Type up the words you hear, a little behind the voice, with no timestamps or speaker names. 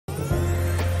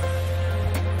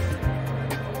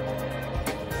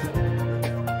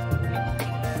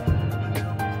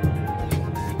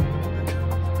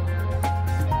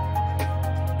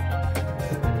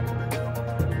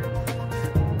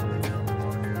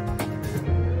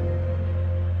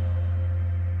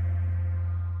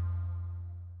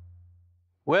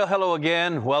Well, hello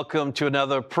again. Welcome to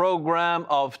another program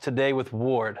of Today with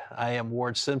Ward. I am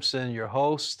Ward Simpson, your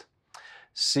host,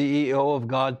 CEO of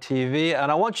God TV.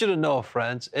 And I want you to know,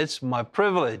 friends, it's my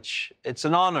privilege, it's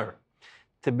an honor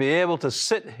to be able to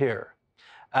sit here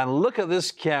and look at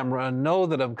this camera and know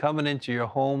that I'm coming into your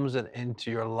homes and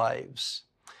into your lives.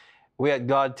 We at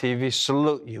God TV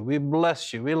salute you. We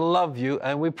bless you. We love you.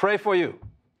 And we pray for you.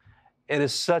 It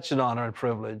is such an honor and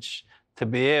privilege to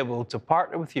be able to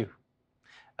partner with you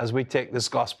as we take this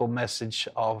gospel message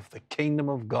of the kingdom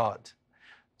of God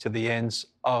to the ends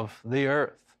of the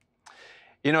earth.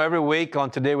 You know, every week on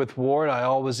Today with Ward, I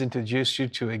always introduce you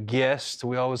to a guest.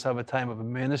 We always have a time of a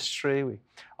ministry. We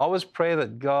always pray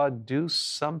that God do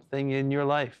something in your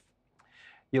life.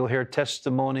 You'll hear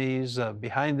testimonies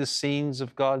behind the scenes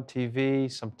of God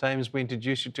TV. Sometimes we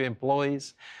introduce you to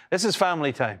employees. This is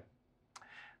family time.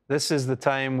 This is the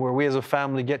time where we as a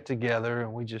family get together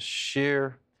and we just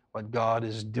share what God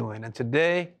is doing. And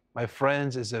today, my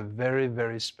friends, is a very,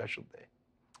 very special day.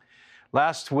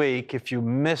 Last week, if you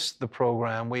missed the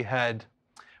program, we had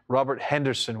Robert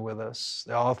Henderson with us,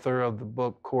 the author of the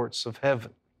book, Courts of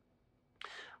Heaven.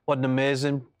 What an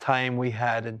amazing time we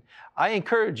had. And I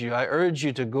urge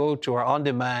you to go to our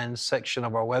on-demand section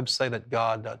of our website at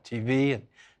god.tv and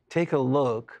take a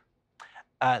look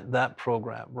at that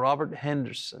program. Robert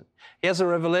Henderson. He has a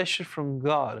revelation from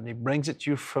God, and he brings it to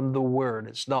you from the Word.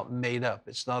 It's not made up.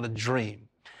 It's not a dream.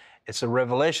 It's a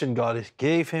revelation God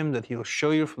gave him that he'll show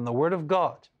you from the Word of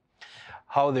God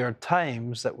how there are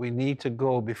times that we need to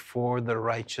go before the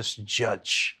righteous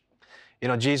judge. You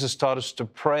know, Jesus taught us to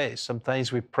pray.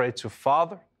 Sometimes we pray to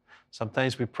Father.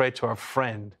 Sometimes we pray to our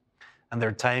friend. And there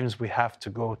are times we have to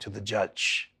go to the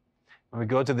judge. When we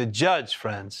go to the judge,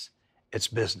 friends, it's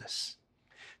business.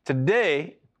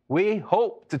 Today, we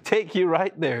hope to take you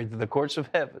right there to the courts of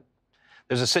heaven.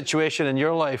 There's a situation in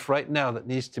your life right now that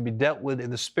needs to be dealt with in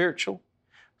the spiritual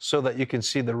so that you can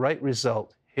see the right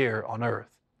result here on earth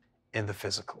in the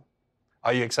physical.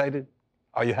 Are you excited?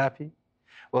 Are you happy?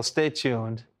 Well, stay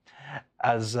tuned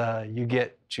as you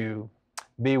get to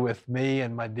be with me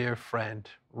and my dear friend,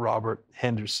 Robert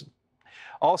Henderson.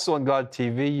 Also on God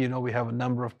TV, you know, we have a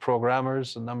number of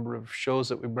programmers, a number of shows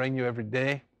that we bring you every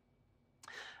day.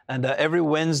 And every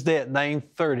Wednesday at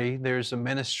 9:30, there's a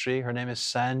ministry. Her name is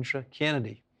Sandra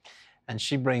Kennedy. And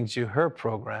she brings you her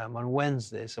program on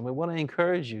Wednesdays. And we want to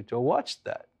encourage you to watch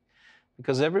that.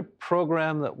 Because every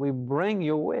program that we bring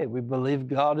your way, we believe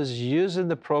God is using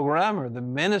the programmer, the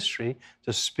ministry,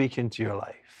 to speak into your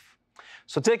life.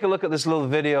 So take a look at this little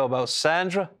video about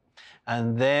Sandra.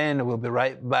 And then we'll be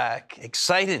right back,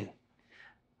 excited.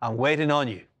 I'm waiting on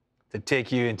you to take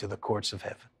you into the courts of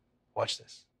heaven. Watch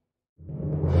this.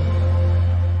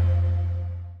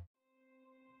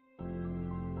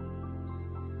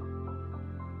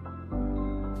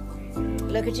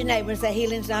 Look at your neighbor and say,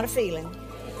 healing's not a feeling.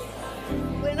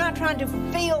 We're not trying to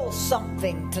feel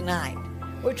something tonight.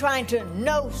 We're trying to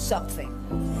know something.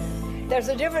 There's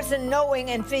a difference in knowing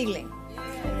and feeling.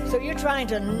 So you're trying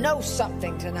to know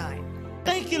something tonight.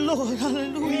 Thank you, Lord.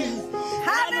 Hallelujah.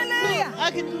 Hallelujah. I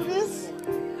can do this.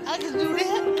 I can do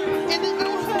that. And it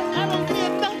don't hurt. I don't feel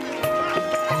nothing.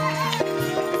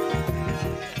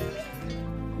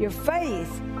 Your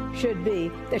faith should be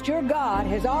that your God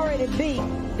has already beat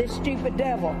this stupid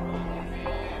devil.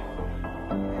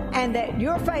 And that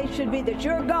your faith should be that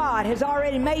your God has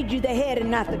already made you the head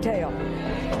and not the tail.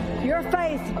 Your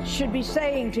faith should be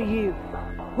saying to you,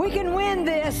 we can win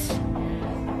this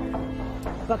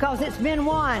because it's been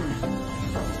won.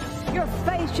 Your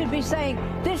faith should be saying,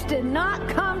 this did not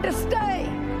come to stay.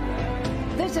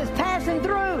 This is passing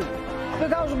through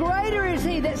because greater is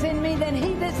he that's in me than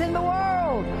he that's in the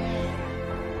world.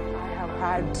 I have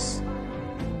had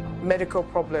medical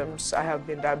problems. I have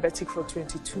been diabetic for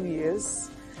 22 years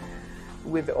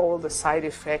with all the side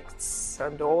effects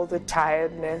and all the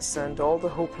tiredness and all the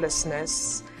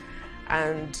hopelessness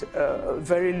and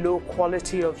very low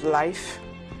quality of life.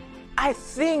 I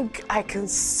think I can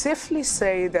safely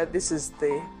say that this is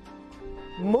the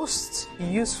most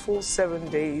useful 7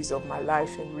 days of my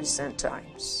life in recent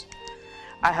times.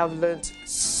 I have learned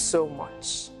so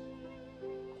much.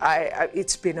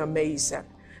 It's been amazing.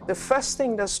 The first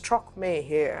thing that struck me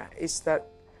here is that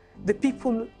the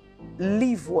people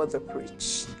live what they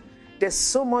preach. There's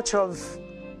so much of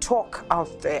talk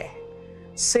out there.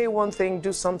 Say one thing,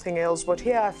 do something else. But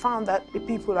here I found that the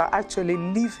people are actually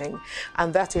living,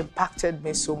 and that impacted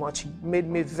me so much. It made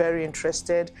me very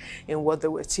interested in what they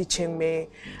were teaching me.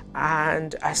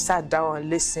 And I sat down and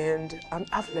listened, and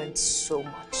I've learned so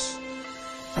much.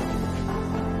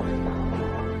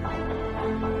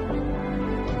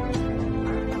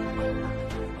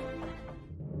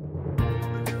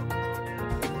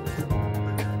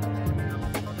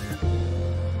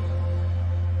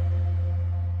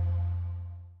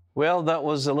 Well, that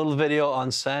was a little video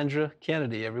on Sandra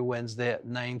Kennedy every Wednesday at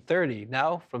 9:30.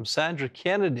 Now, from Sandra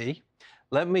Kennedy,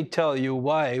 let me tell you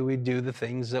why we do the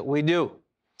things that we do.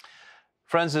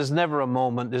 Friends, there's never a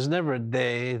moment, there's never a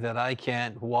day that I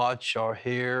can't watch or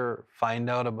hear or find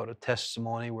out about a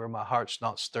testimony where my heart's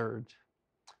not stirred.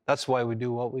 That's why we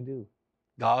do what we do.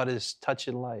 God is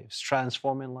touching lives,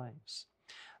 transforming lives.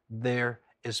 There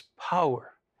is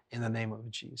power in the name of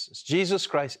Jesus. Jesus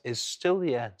Christ is still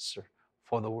the answer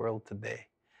for the world today.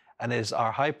 And it is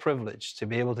our high privilege to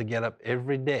be able to get up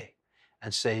every day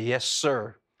and say, yes,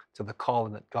 sir, to the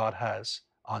calling that God has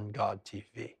on God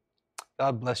TV.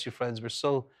 God bless you, friends. We're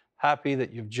so happy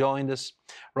that you've joined us.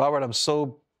 Robert, I'm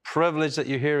so privileged that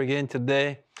you're here again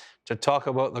today to talk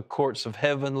about the courts of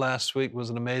heaven. Last week was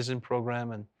an amazing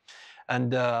program.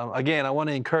 And again, I want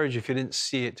to encourage you, if you didn't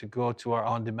see it, to go to our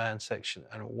on-demand section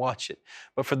and watch it.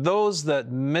 But for those that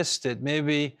missed it,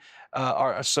 maybe,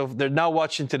 so they're now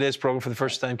watching today's program for the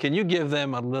first time, can you give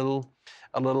them a little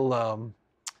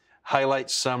highlight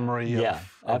summary? Yeah,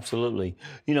 absolutely.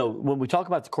 You know, when we talk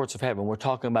about the courts of heaven, we're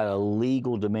talking about a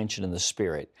legal dimension in the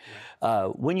spirit.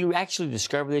 When you actually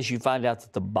discover this, you find out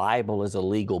that the Bible is a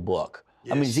legal book.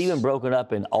 Yes. I mean, it's even broken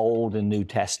up in Old and New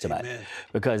Testament. Amen.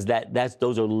 Because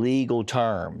those are legal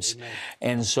terms. Amen.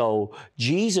 And so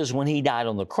Jesus, when he died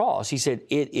on the cross, he said,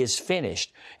 it is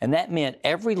finished. And that meant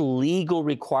every legal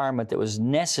requirement that was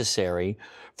necessary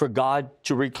for God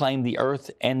to reclaim the earth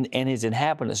and his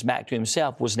inhabitants back to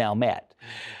himself was now met.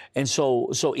 And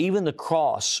so even the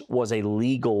cross was a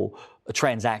legal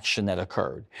transaction that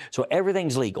occurred. So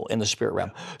everything's legal in the spirit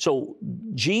realm. So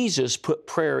Jesus put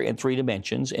prayer in three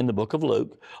dimensions in the book of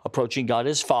Luke, approaching God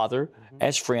as Father,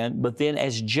 as friend, but then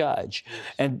as judge.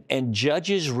 And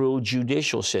judges rule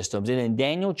judicial systems. And in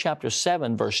Daniel chapter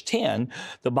 7, verse 10,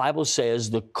 the Bible says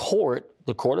the court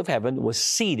of heaven was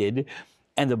seated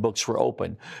and the books were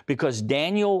open, because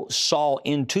Daniel saw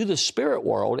into the spirit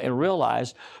world and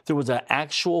realized there was an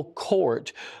actual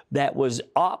court that was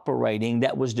operating,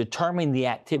 that was determining the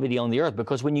activity on the earth.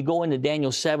 Because when you go into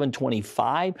Daniel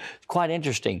 7:25, it's quite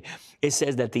interesting. It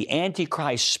says that the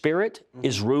Antichrist spirit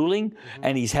is ruling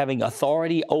and he's having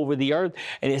authority over the earth.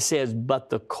 And it says, but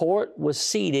the court was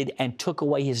seated and took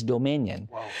away his dominion.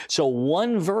 Wow. So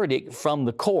one verdict from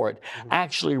the court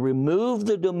actually removed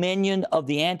the dominion of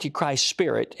the Antichrist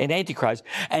spirit and Antichrist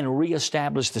and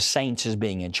reestablished the saints as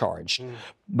being in charge.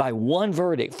 By one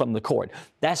verdict from the court.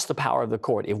 That's the power of the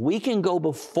court. If we can go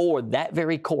before that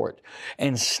very court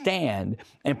and stand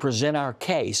and present our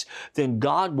case, then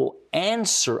God will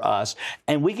answer us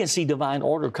and we can see divine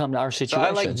order come to our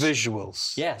situations. So I like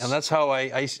visuals. Yes. And that's how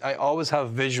I always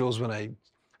have visuals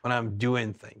when I'm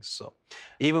doing things. So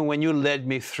even when you led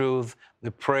me through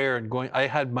the prayer and going, I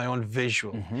had my own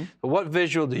visual. But what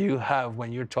visual do you have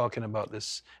when you're talking about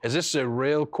this? Is this a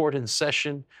real court in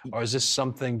session, or is this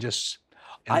something just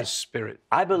in the spirit?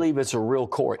 I believe it's a real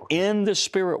court in the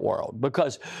spirit world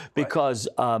because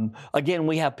again,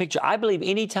 we have picture. I believe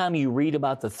anytime you read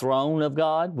about the throne of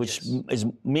God, which is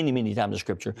many, many times in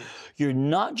Scripture, you're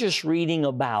not just reading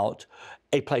about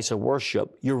a place of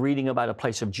worship, you're reading about a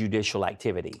place of judicial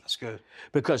activity. That's good.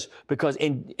 Because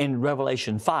in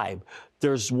Revelation 5,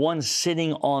 there's one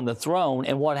sitting on the throne,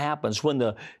 and what happens when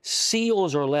the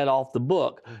seals are let off the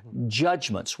book?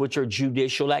 Judgments, which are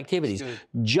judicial activities.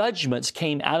 Judgments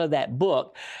came out of that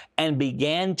book and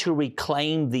began to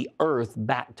reclaim the earth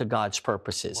back to God's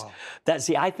purposes. Wow.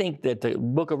 I think that the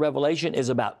book of Revelation is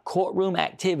about courtroom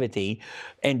activity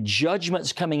and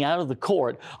judgments coming out of the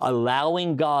court,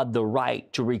 allowing God the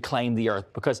right to reclaim the earth,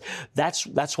 because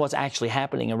that's what's actually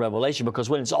happening in Revelation. Because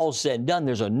when it's all said and done,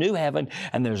 there's a new heaven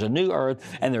and there's a new earth,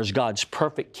 and there's God's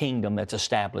perfect kingdom that's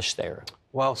established there.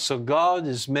 Well, so God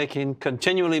is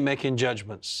continually making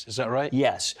judgments. Is that right?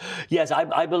 Yes. Yes,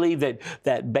 I believe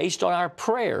that based on our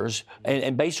prayers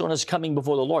and based on us coming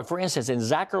before the Lord. For instance, in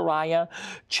Zechariah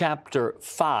chapter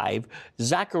 5,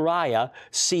 Zechariah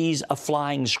sees a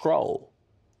flying scroll.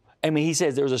 I mean, he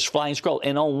says there's a flying scroll,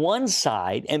 and on one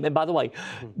side, and by the way,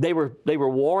 they were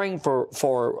warring for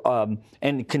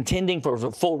and contending for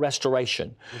full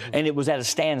restoration, and it was at a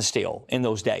standstill in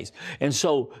those days. And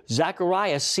so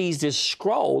Zechariah sees this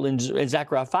scroll in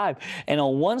Zechariah 5, and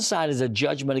on one side is a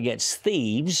judgment against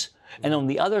thieves, And on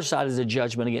the other side is a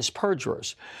judgment against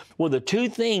perjurers. Well, the two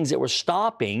things that were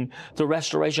stopping the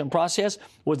restoration process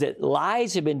was that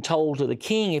lies had been told to the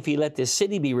king if he let this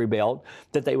city be rebuilt,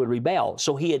 that they would rebel.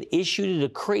 So he had issued a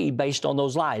decree based on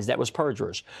those lies. That was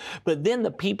perjurers. But then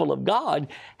the people of God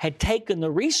had taken the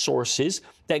resources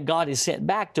that God has sent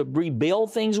back to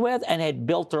rebuild things with and had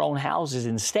built their own houses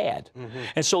instead.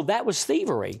 And so that was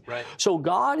thievery. Right. So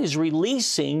God is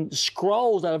releasing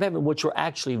scrolls out of heaven, which were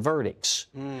actually verdicts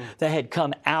that had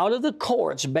come out of the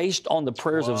courts based on the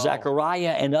prayers of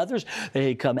Zechariah and others. They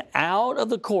had come out of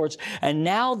the courts, and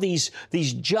now these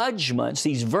judgments,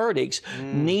 these verdicts,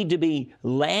 need to be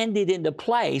landed into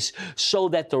place so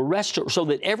that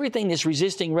that everything that's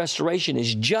resisting restoration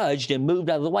is judged and moved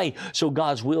out of the way, so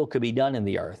God's will could be done in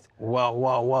the earth. Wow,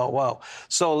 wow, wow, wow.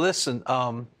 So listen,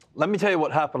 let me tell you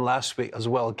what happened last week as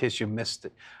well, in case you missed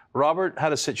it. Robert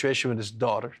had a situation with his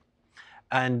daughter,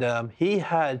 and he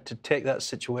had to take that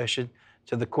situation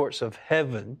to the courts of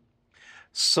heaven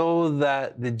so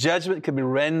that the judgment could be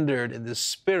rendered in the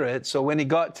spirit. So when he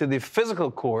got to the physical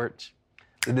court,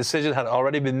 the decision had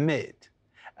already been made.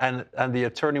 And the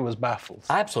attorney was baffled.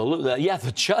 Absolutely. Yeah,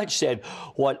 the judge said,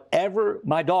 whatever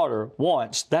my daughter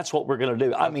wants, that's what we're going to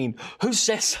do. I mean, who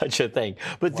says such a thing?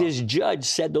 But this judge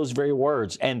said those very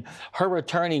words, and her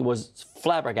attorney was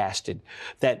flabbergasted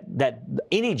that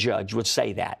any judge would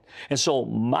say that. And so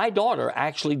my daughter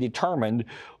actually determined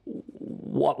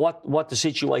what the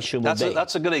situation would be.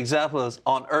 That's a good example of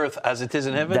on earth as it is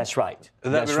in heaven. That's right.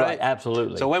 That's right.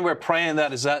 Absolutely. So when we're praying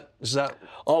that, is that?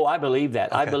 Oh, I believe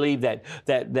that. Okay. I believe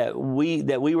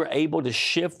that we were able to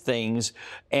shift things,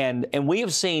 and we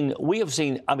have seen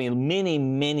I mean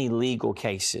many legal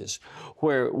cases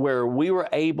where we were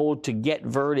able to get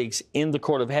verdicts in the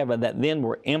court of heaven that then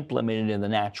were implemented in the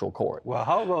natural court. Well,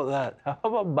 how about that?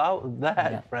 How about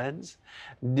that, friends?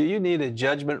 Do you need a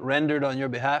judgment rendered on your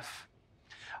behalf?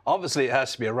 Obviously, it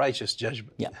has to be a righteous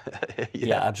judgment. Yeah,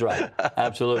 yeah, that's right.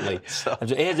 Absolutely.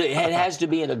 It has to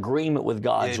be in agreement with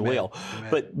God's will.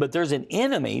 Amen. But there's an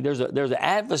enemy, there's an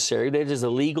adversary that is a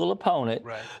legal opponent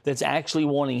that's actually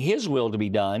wanting his will to be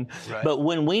done. Right. But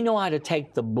when we know how to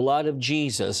take the blood of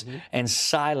Jesus and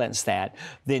silence that,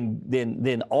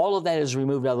 then all of that is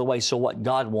removed out of the way, so what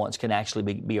God wants can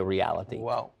actually be a reality.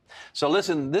 Wow. So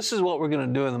listen, this is what we're going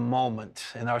to do in a moment.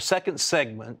 In our second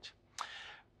segment,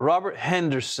 Robert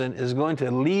Henderson is going to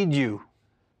lead you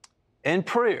in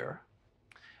prayer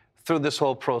through this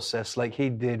whole process like he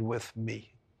did with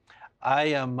me. I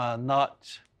am not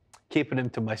keeping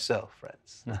him to myself,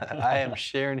 friends. I am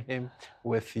sharing him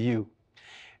with you.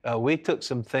 We took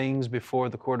some things before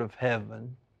the court of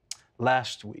heaven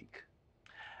last week,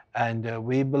 and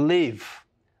we believe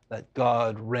that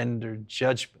God rendered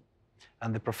judgment.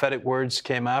 And the prophetic words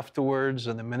came afterwards,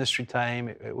 and the ministry time,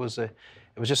 it was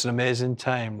just an amazing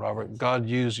time, Robert. God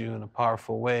used you in a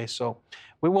powerful way. So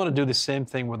we want to do the same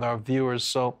thing with our viewers.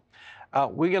 So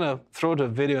we're going to throw to a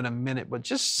video in a minute, but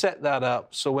just set that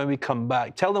up so when we come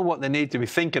back, tell them what they need to be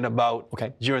thinking about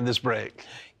during this break.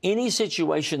 Any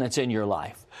situation that's in your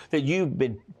life that you've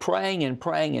been praying and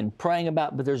praying and praying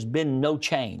about, but there's been no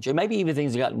change, and maybe even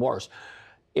things have gotten worse.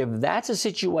 If that's a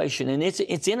situation and it's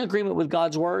in agreement with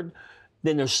God's word,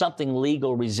 then there's something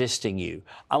legal resisting you.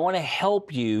 I want to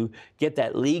help you get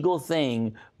that legal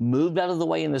thing moved out of the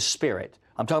way in the spirit.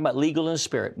 I'm talking about legal in the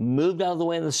spirit, moved out of the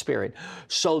way in the spirit,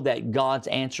 so that God's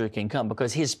answer can come,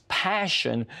 because his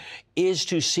passion is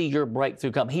to see your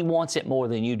breakthrough come. He wants it more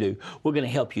than you do. We're going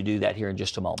to help you do that here in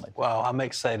just a moment. Wow, I'm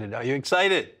excited. Are you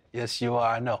excited? Yes, you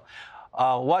are. I know.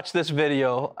 Watch this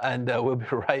video, and we'll be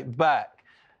right back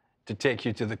to take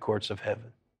you to the courts of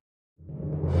heaven.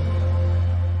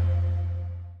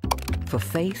 For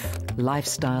faith,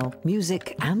 lifestyle,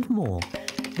 music, and more,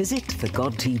 visit the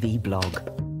God TV blog.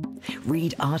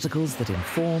 Read articles that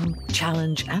inform,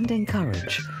 challenge, and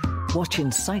encourage. Watch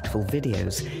insightful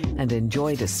videos and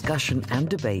enjoy discussion and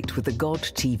debate with the God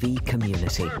TV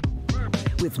community.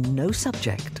 With no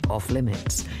subject off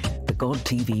limits, the God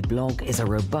TV blog is a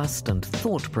robust and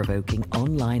thought-provoking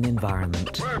online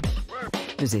environment.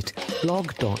 Visit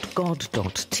blog.god.tv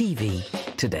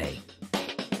today.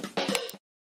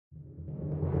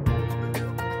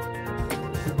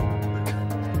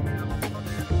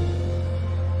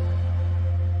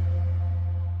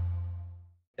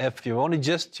 If you've only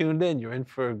just tuned in, you're in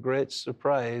for a great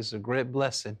surprise, a great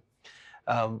blessing.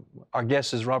 Our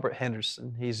guest is Robert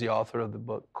Henderson. He's the author of the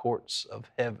book, Courts of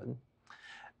Heaven.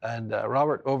 And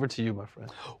Robert, over to you, my friend.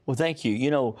 Well, thank you.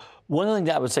 You know, one of the things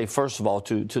I would say, first of all,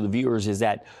 to the viewers is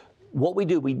that what we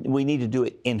do, we need to do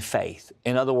it in faith.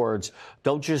 In other words,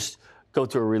 don't just go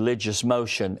through a religious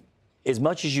motion. as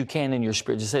much as you can in your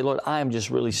spirit to say, Lord, I am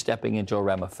just really stepping into a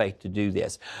realm of faith to do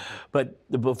this. But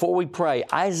before we pray,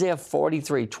 Isaiah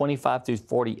 43, 25 through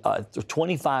 28,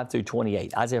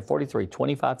 Isaiah 43,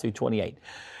 25 through 28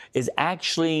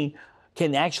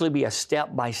 can actually be a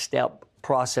step-by-step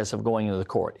process of going into the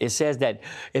court. It says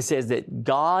that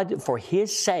God, for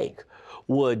His sake,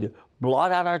 would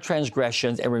blot out our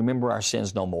transgressions and remember our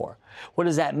sins no more. What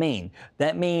does that mean?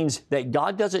 That means that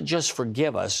God doesn't just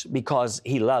forgive us because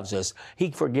He loves us.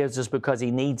 He forgives us because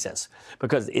He needs us.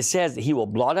 Because it says that He will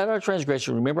blot out our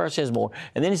transgressions, remember our sins more.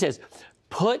 And then He says,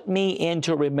 put me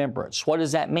into remembrance. What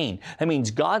does that mean? That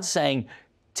means God's saying,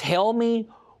 tell me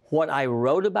what I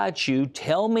wrote about you,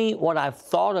 tell me what I've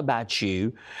thought about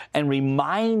you, and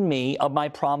remind me of my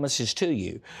promises to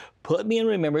you. Put me in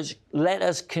remembrance. Let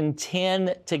us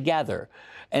contend together.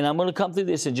 And I'm going to come through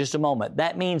this in just a moment.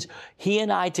 That means He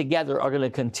and I together are going to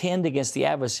contend against the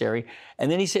adversary. And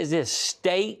then He says this,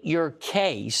 state your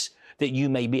case that you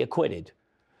may be acquitted.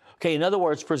 Okay, in other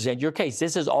words, present your case.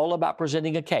 This is all about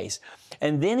presenting a case.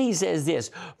 And then He says this,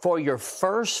 for your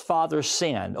first father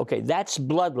sinned. Okay, that's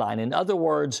bloodline. In other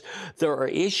words, there are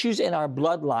issues in our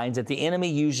bloodlines that the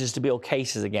enemy uses to build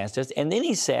cases against us. And then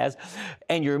He says,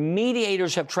 and your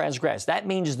mediators have transgressed. That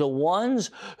means the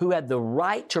ones who had the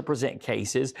right to present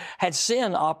cases had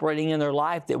sin operating in their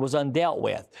life that was undealt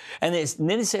with. And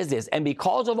then it says this, and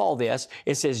because of all this,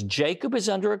 it says, Jacob is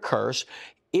under a curse,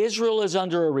 Israel is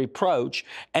under a reproach,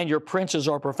 and your princes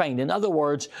are profaned. In other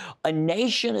words, a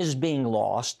nation is being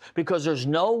lost because there's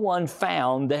no one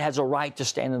found that has a right to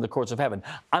stand in the courts of heaven.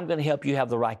 I'm going to help you have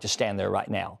the right to stand there right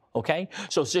now, okay?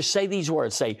 So just say these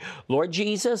words. Say, Lord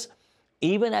Jesus,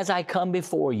 even as I come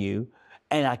before you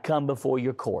and I come before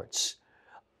your courts,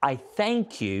 I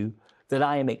thank you that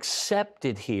I am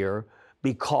accepted here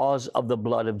because of the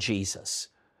blood of Jesus.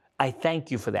 I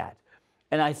thank you for that.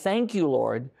 And I thank you,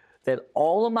 Lord, that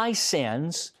all of my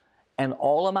sins and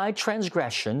all of my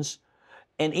transgressions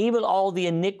and even all the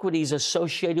iniquities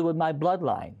associated with my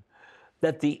bloodline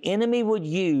that the enemy would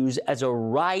use as a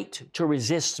right to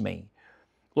resist me.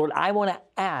 Lord, I want to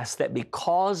ask that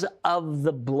because of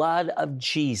the blood of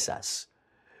Jesus,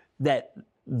 that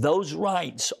those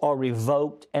rights are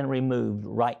revoked and removed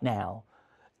right now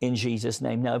in Jesus'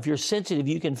 name. Now, if you're sensitive,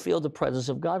 you can feel the presence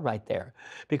of God right there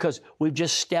because we've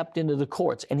just stepped into the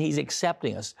courts and He's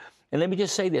accepting us. And let me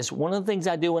just say this. One of the things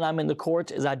I do when I'm in the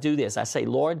courts is I do this. I say,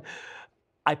 Lord,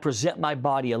 I present my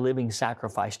body a living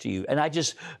sacrifice to you. And I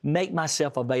just make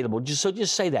myself available.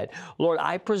 Just say that. Lord,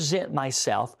 I present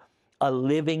myself a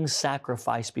living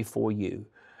sacrifice before you.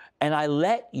 And I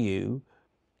let you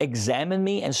examine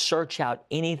me and search out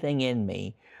anything in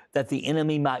me that the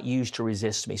enemy might use to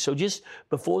resist me. So just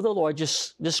before the Lord,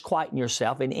 just quieten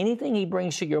yourself, and anything He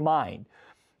brings to your mind,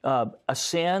 a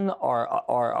sin or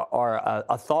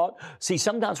a thought. See,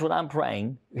 sometimes when I'm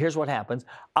praying, here's what happens.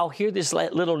 I'll hear this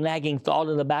little nagging thought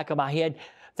in the back of my head.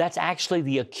 That's actually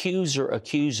the accuser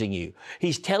accusing you.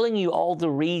 He's telling you all the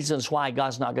reasons why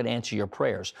God's not going to answer your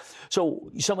prayers. So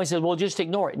somebody says, well, just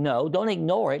ignore it. No, don't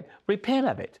ignore it. Repent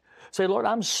of it. Say, Lord,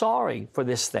 I'm sorry for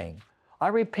this thing. I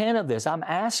repent of this. I'm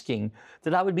asking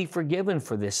that I would be forgiven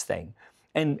for this thing.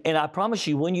 And I promise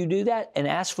you, when you do that and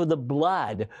ask for the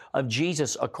blood of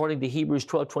Jesus, according to Hebrews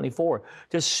 12:24,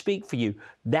 to speak for you,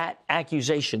 that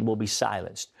accusation will be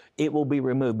silenced. It will be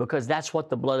removed because that's what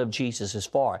the blood of Jesus is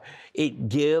for. It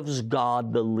gives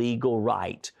God the legal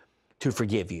right to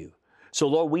forgive you. So,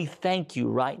 Lord, we thank you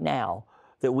right now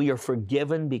that we are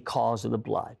forgiven because of the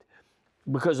blood.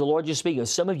 Because the Lord just speaking,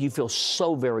 some of you feel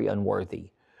so very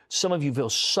unworthy. Some of you feel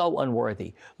so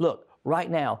unworthy. Look, right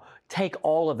now, take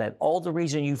all of that, all the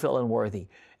reason you feel unworthy,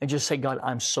 and just say, God,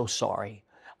 I'm so sorry.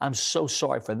 I'm so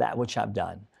sorry for that which I've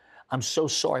done. I'm so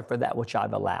sorry for that which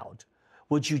I've allowed.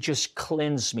 Would you just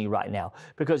cleanse me right now?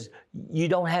 Because you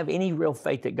don't have any real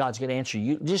faith that God's going to answer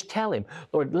you. Just tell Him,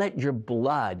 Lord, let your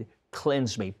blood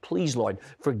cleanse me. Please, Lord,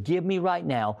 forgive me right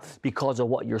now because of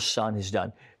what your Son has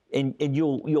done. And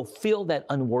you'll feel that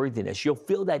unworthiness. You'll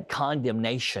feel that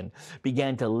condemnation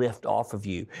begin to lift off of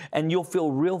you. And you'll feel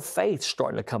real faith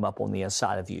starting to come up on the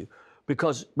inside of you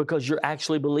because you're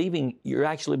actually believing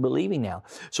now.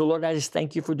 So, Lord, I just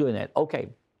thank you for doing that. Okay,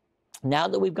 now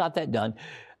that we've got that done,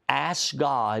 ask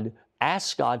God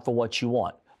for what you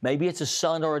want. Maybe it's a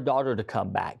son or a daughter to come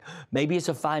back. Maybe it's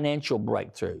a financial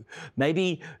breakthrough.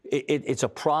 Maybe it's a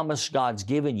promise God's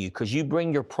given you because you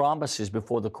bring your promises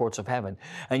before the courts of heaven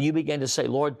and you begin to say,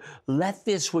 Lord, let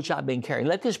this which I've been carrying,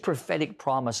 let this prophetic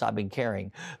promise I've been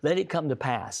carrying, let it come to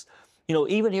pass. You know,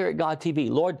 even here at God TV,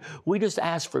 Lord, we just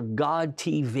ask for God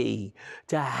TV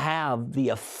to have the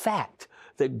effect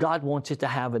that God wants it to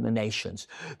have in the nations,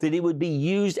 that it would be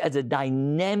used as a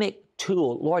dynamic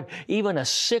tool. Lord, even a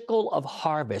sickle of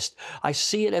harvest. I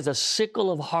see it as a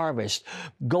sickle of harvest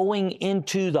going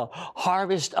into the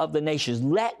harvest of the nations.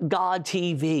 Let God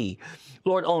TV,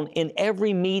 Lord, in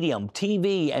every medium,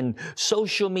 TV and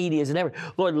social medias and every,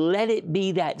 Lord, let it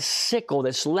be that sickle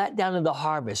that's let down in the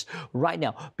harvest right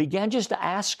now. Begin just to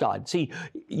ask God. See,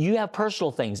 you have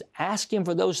personal things. Ask Him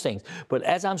for those things. But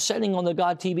as I'm sitting on the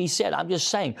God TV set, I'm just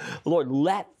saying, Lord,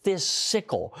 let this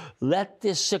sickle, let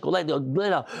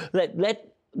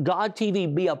God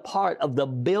TV be a part of the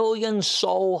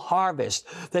billion-soul harvest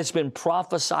that's been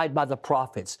prophesied by the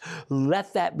prophets.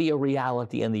 Let that be a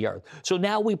reality in the earth. So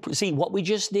now we see what we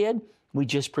just did. We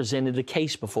just presented a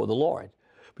case before the Lord.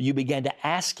 You began to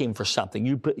ask Him for something.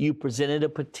 You presented a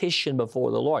petition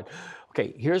before the Lord.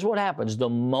 Okay, here's what happens. The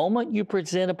moment you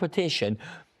present a petition,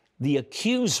 the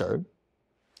accuser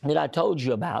that I told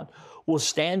you about will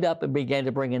stand up and begin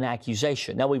to bring an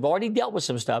accusation. Now, we've already dealt with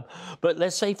some stuff, but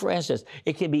let's say, for instance,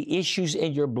 it can be issues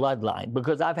in your bloodline,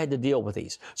 because I've had to deal with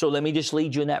these. So let me just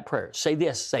lead you in that prayer. Say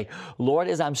this, say, Lord,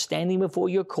 as I'm standing before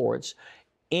your courts,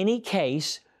 any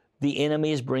case the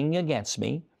enemy is bringing against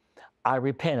me, I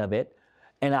repent of it,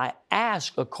 and I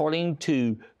ask, according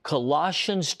to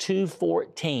Colossians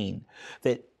 2:14,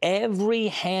 that every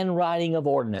handwriting of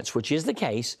ordinance, which is the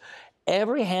case,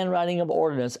 every handwriting of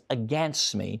ordinance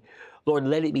against me, Lord,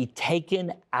 let it be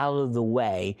taken out of the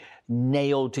way,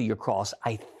 nailed to your cross.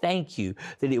 I thank you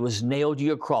that it was nailed to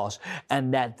your cross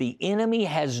and that the enemy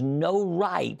has no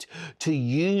right to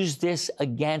use this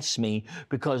against me,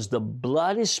 because the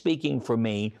blood is speaking for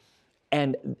me.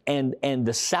 And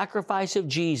the sacrifice of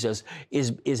Jesus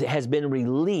has been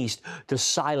released to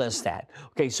silence that.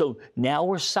 Okay, so now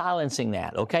we're silencing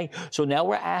that, okay? So now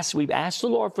we've asked the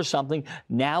Lord for something.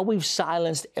 Now we've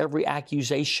silenced every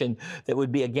accusation that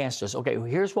would be against us. Okay,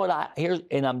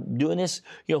 and I'm doing this,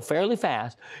 fairly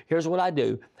fast. Here's what I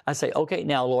do. I say, okay,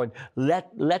 now, Lord,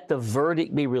 let the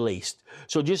verdict be released.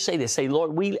 So just say this. Say,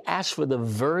 Lord, we ask for the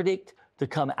verdict to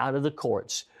come out of the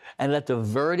courts. And let the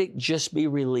verdict just be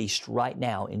released right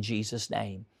now in Jesus'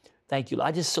 name. Thank you.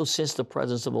 I just so sense the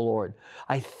presence of the Lord.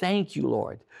 I thank you,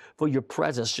 Lord, for your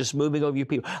presence just moving over your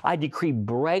people. I decree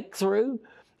breakthrough.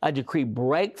 I decree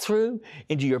breakthrough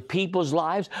into your people's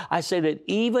lives. I say that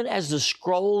even as the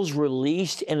scrolls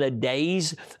released in the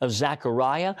days of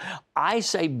Zechariah, I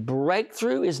say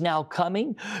breakthrough is now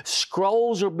coming.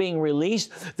 Scrolls are being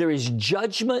released. There is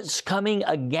judgments coming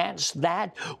against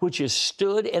that which has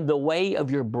stood in the way of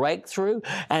your breakthrough.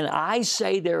 And I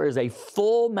say there is a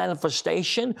full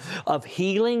manifestation of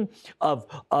healing, of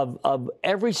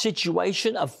every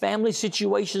situation, of family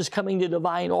situations coming to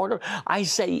divine order. I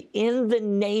say in the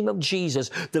name of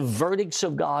Jesus, the verdicts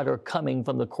of God are coming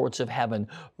from the courts of heaven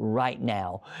right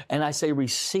now. And I say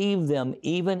receive them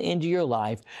even into your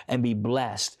life and be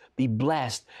blessed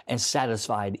and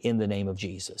satisfied in the name of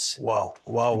Jesus. Wow,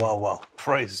 wow, wow, wow.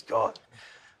 Praise God.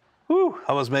 Whew,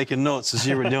 I was making notes as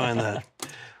you were doing that.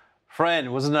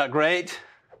 Friend, wasn't that great?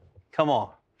 Come on.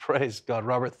 Praise God.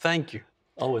 Robert, thank you.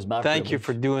 Always my Thank privilege. you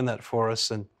for doing that for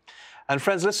us. And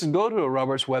friends, listen, go to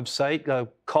Robert's website,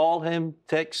 call him,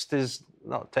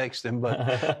 not text him,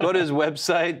 but go to his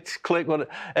website, click on it.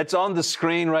 It's on the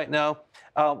screen right now.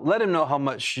 Let him know how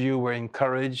much you were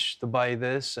encouraged to buy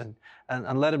this, and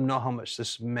let him know how much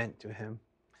this meant to him.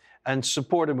 And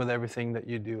support him with everything that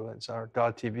you do. It's our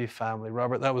God TV family.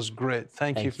 Robert, that was great.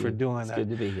 Thank you for doing that. It's good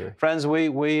to be here. Friends,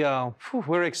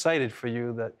 we're excited for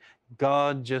you that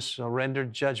God just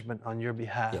rendered judgment on your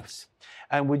behalf. Yes.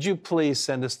 And would you please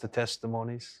send us the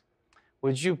testimonies?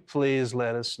 Would you please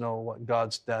let us know what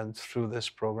God's done through this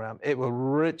program? It will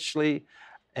richly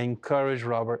encourage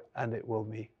Robert, and it will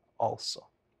me also.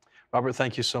 Robert,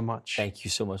 thank you so much. Thank you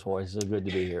so much, Warren. It's so good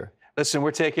to be here. Listen,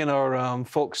 we're taking our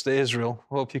folks to Israel.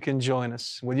 Hope you can join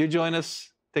us. Will you join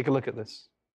us? Take a look at this.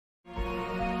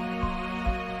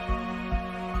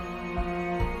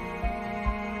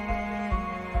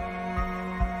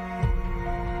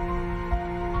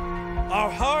 Our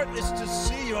heart is to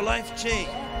see your life change,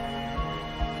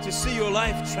 to see your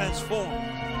life transformed,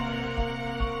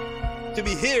 to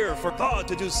be here for God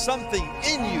to do something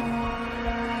in you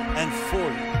and for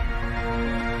you.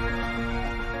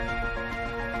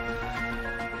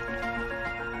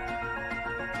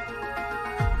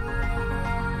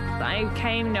 I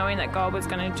came knowing that God was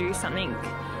going to do something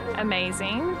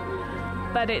amazing,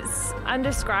 but it's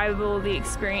undescribable, the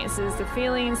experiences, the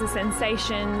feelings, the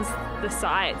sensations, the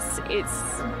sights. It's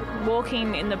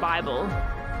walking in the Bible.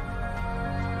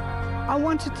 I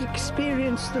wanted to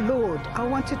experience the Lord. I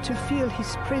wanted to feel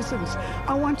His presence.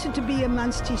 I wanted to be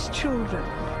amongst His children.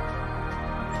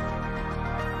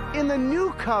 In the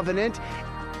new covenant,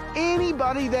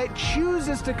 anybody that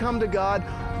chooses to come to God,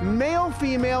 male,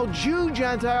 female, Jew,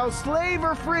 Gentile, slave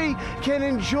or free, can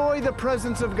enjoy the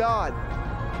presence of God.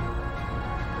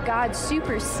 God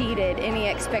superseded any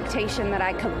expectation that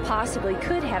I possibly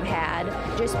could have had.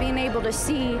 Just being able to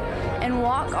see and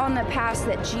walk on the paths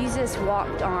that Jesus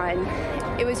walked on,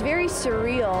 it was very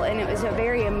surreal and it was a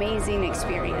very amazing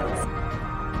experience.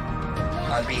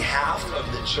 On behalf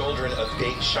of the children of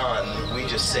Beit Shan, we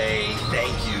just say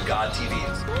thank you, God TV.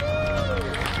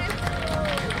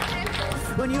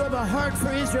 When you have a heart for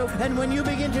Israel and when you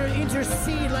begin to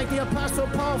intercede like the Apostle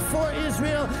Paul for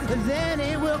Israel, then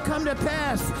it will come to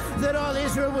pass that all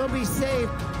Israel will be saved.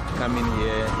 Coming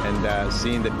here and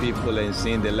seeing the people and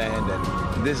seeing the land,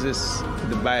 and this is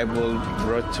the Bible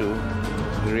brought to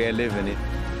real living it.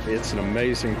 It's an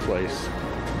amazing place,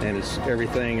 and it's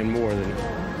everything and more than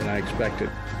I expected.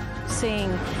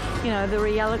 Seeing, the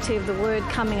reality of the Word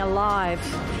coming alive,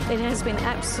 it has been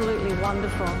absolutely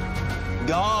wonderful.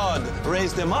 God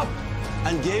raised him up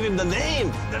and gave him the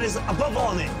name that is above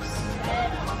all names.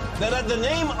 That at the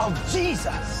name of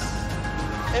Jesus,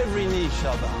 every knee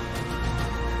shall bow.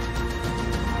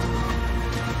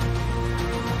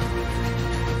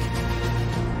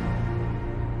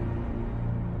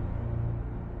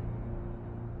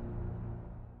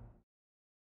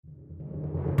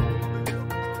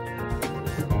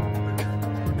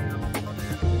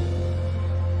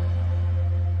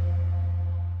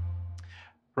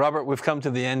 Robert, we've come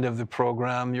to the end of the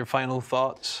program. Your final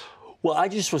thoughts? Well, I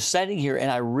just was sitting here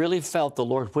and I really felt the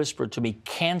Lord whisper to me,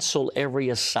 cancel every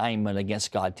assignment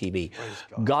against God TV.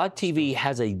 God TV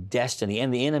has a destiny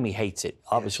and the enemy hates it.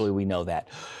 Obviously, we know that.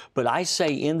 But I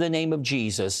say in the name of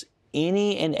Jesus,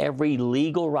 any and every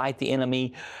legal right the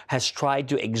enemy has tried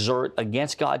to exert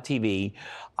against God TV,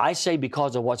 I say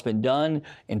because of what's been done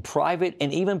in private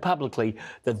and even publicly,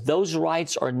 that those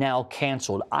rights are now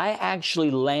canceled. I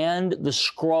actually land the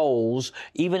scrolls,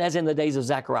 even as in the days of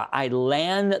Zechariah, I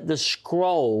land the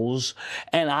scrolls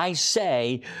and I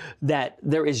say that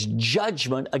there is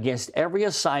judgment against every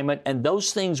assignment and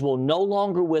those things will no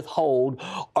longer withhold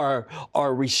or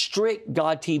restrict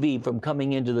God TV from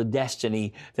coming into the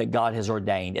destiny that God has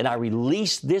ordained. And I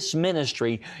release this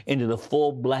ministry into the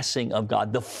full blessing of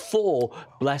God, the full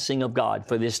blessing of God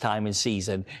for this time and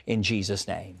season in Jesus'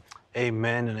 name.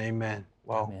 Amen and amen.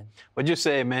 Wow. Amen. Would you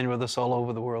say amen with us all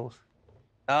over the world?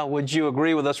 Would you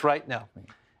agree with us right now?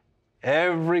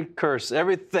 Every curse,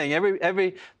 everything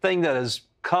that has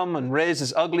come and raised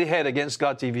its ugly head against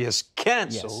God TV is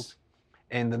canceled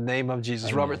in the name of Jesus.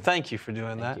 Amen. Robert, thank you for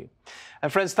doing that. You.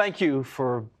 And friends, thank you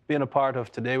for being a part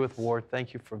of Today with Ward.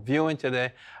 Thank you for viewing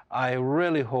today. I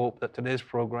really hope that today's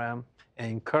program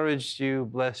encouraged you,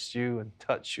 blessed you, and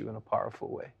touched you in a powerful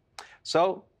way.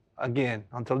 So, again,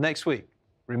 until next week,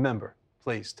 remember,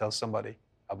 please tell somebody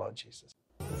about Jesus.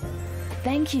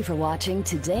 Thank you for watching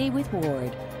Today with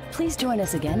Ward. Please join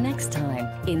us again next time.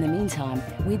 In the meantime,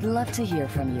 we'd love to hear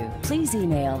from you. Please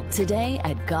email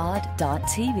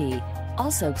today@god.tv.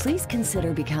 Also, please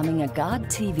consider becoming a God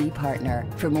TV partner.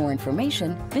 For more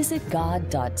information, visit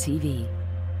god.tv.